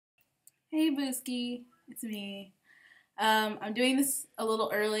Hey Booski, it's me. I'm doing this a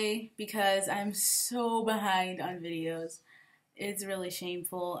little early because I'm so behind on videos. It's really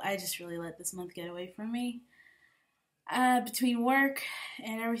shameful. I just really let this month get away from me. Between work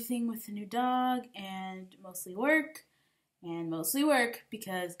and everything with the new dog and mostly work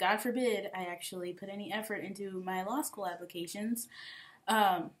because God forbid I actually put any effort into my law school applications.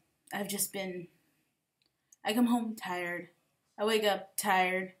 I've just been, I come home tired. I wake up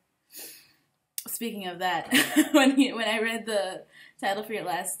tired. Speaking of that, when I read the title for your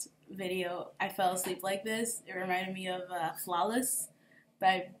last video, I fell asleep like this. It reminded me of Flawless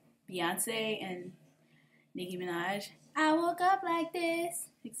by Beyonce and Nicki Minaj. I woke up like this.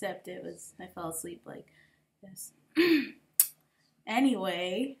 Except I fell asleep like this.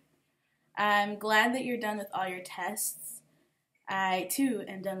 Anyway, I'm glad that you're done with all your tests. I, too,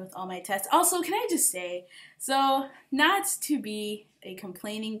 am done with all my tests. Also, can I just say, so, not to be a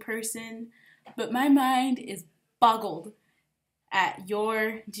complaining person, but my mind is boggled at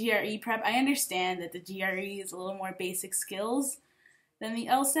your GRE prep. I understand that the GRE is a little more basic skills than the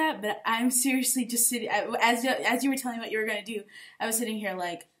LSAT, but I'm seriously just sitting, as you were telling me what you were going to do, I was sitting here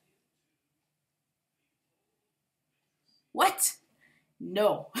like, what?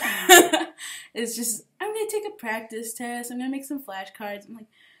 No. It's just, I'm going to take a practice test, I'm going to make some flashcards. I'm like,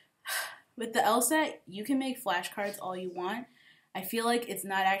 with the LSAT, you can make flashcards all you want. I feel like it's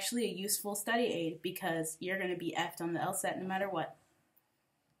not actually a useful study aid because you're going to be effed on the LSAT no matter what.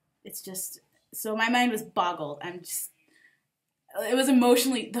 It's just, so my mind was boggled. It was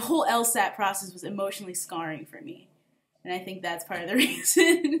emotionally, the whole LSAT process was emotionally scarring for me. And I think that's part of the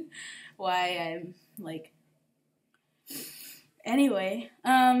reason why I'm like, anyway.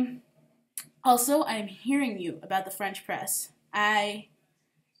 Also, I'm hearing you about the French press. I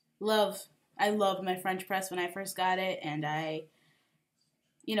loved my French press when I first got it, and I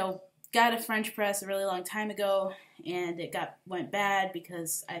got a French press a really long time ago, and it went bad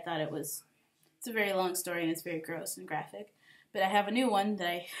because I thought it's a very long story and it's very gross and graphic. But I have a new one that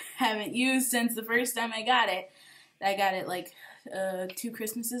I haven't used since the first time I got it. I got it like 2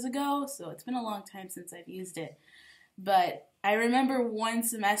 Christmases ago, so it's been a long time since I've used it. But I remember one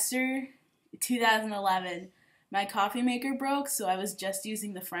semester, 2011, my coffee maker broke, so I was just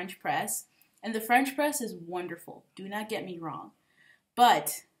using the French press. And the French press is wonderful, do not get me wrong.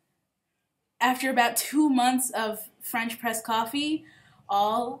 But after about 2 months of French press coffee,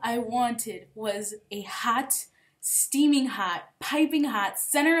 all I wanted was a hot, steaming hot, piping hot,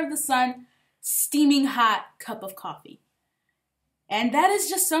 center of the sun, steaming hot cup of coffee. And that is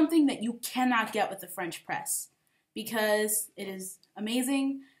just something that you cannot get with the French press because it is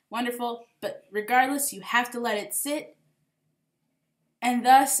amazing, wonderful, but regardless, you have to let it sit, and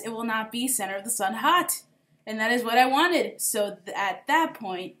thus it will not be center of the sun hot. And that is what I wanted. So at that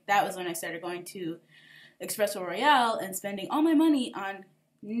point, that was when I started going to Espresso Royale and spending all my money on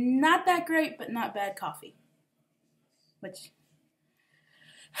not that great, but not bad coffee. But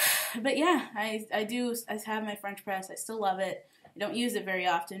yeah, I have my French press. I still love it. I don't use it very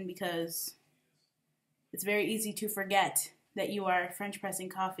often because it's very easy to forget that you are French pressing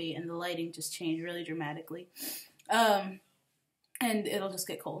coffee and the lighting just changed really dramatically. And it'll just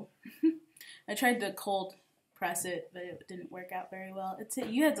get cold. I tried to cold press it, but it didn't work out very well.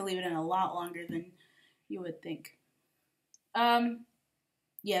 You have to leave it in a lot longer than you would think. Yeah,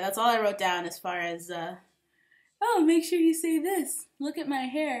 that's all I wrote down as far as, oh, make sure you say this. Look at my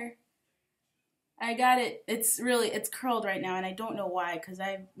hair. I got it. It's curled right now, and I don't know why, because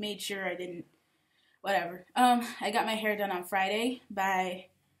I made sure I didn't, whatever. I got my hair done on Friday by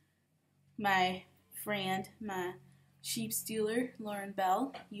my friend, my sheep stealer, Lauren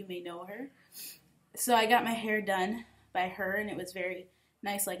Bell. You may know her. So I got my hair done by her, and it was very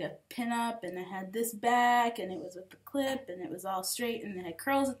nice, like a pin-up, and it had this back, and it was with the clip, and it was all straight, and it had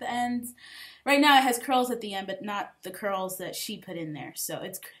curls at the ends. Right now it has curls at the end, but not the curls that she put in there. So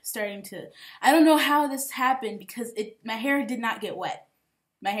it's starting to, I don't know how this happened, because my hair did not get wet.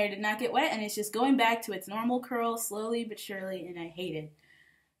 My hair did not get wet, and it's just going back to its normal curl, slowly but surely, and I hate it.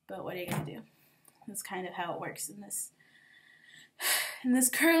 But what are you going to do? That's kind of how it works in this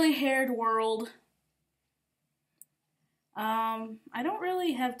curly-haired world. I don't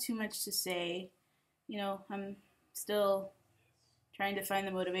really have too much to say. I'm still trying to find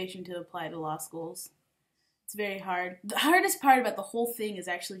the motivation to apply to law schools. It's very hard. The hardest part about the whole thing is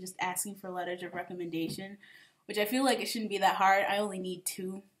actually just asking for letters of recommendation, which I feel like it shouldn't be that hard. I only need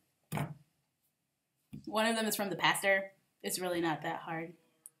 2. One of them is from the pastor. It's really not that hard.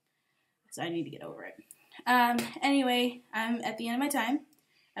 So I need to get over it. Anyway, I'm at the end of my time.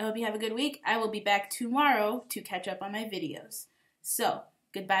 I hope you have a good week. I will be back tomorrow to catch up on my videos. So,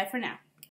 goodbye for now.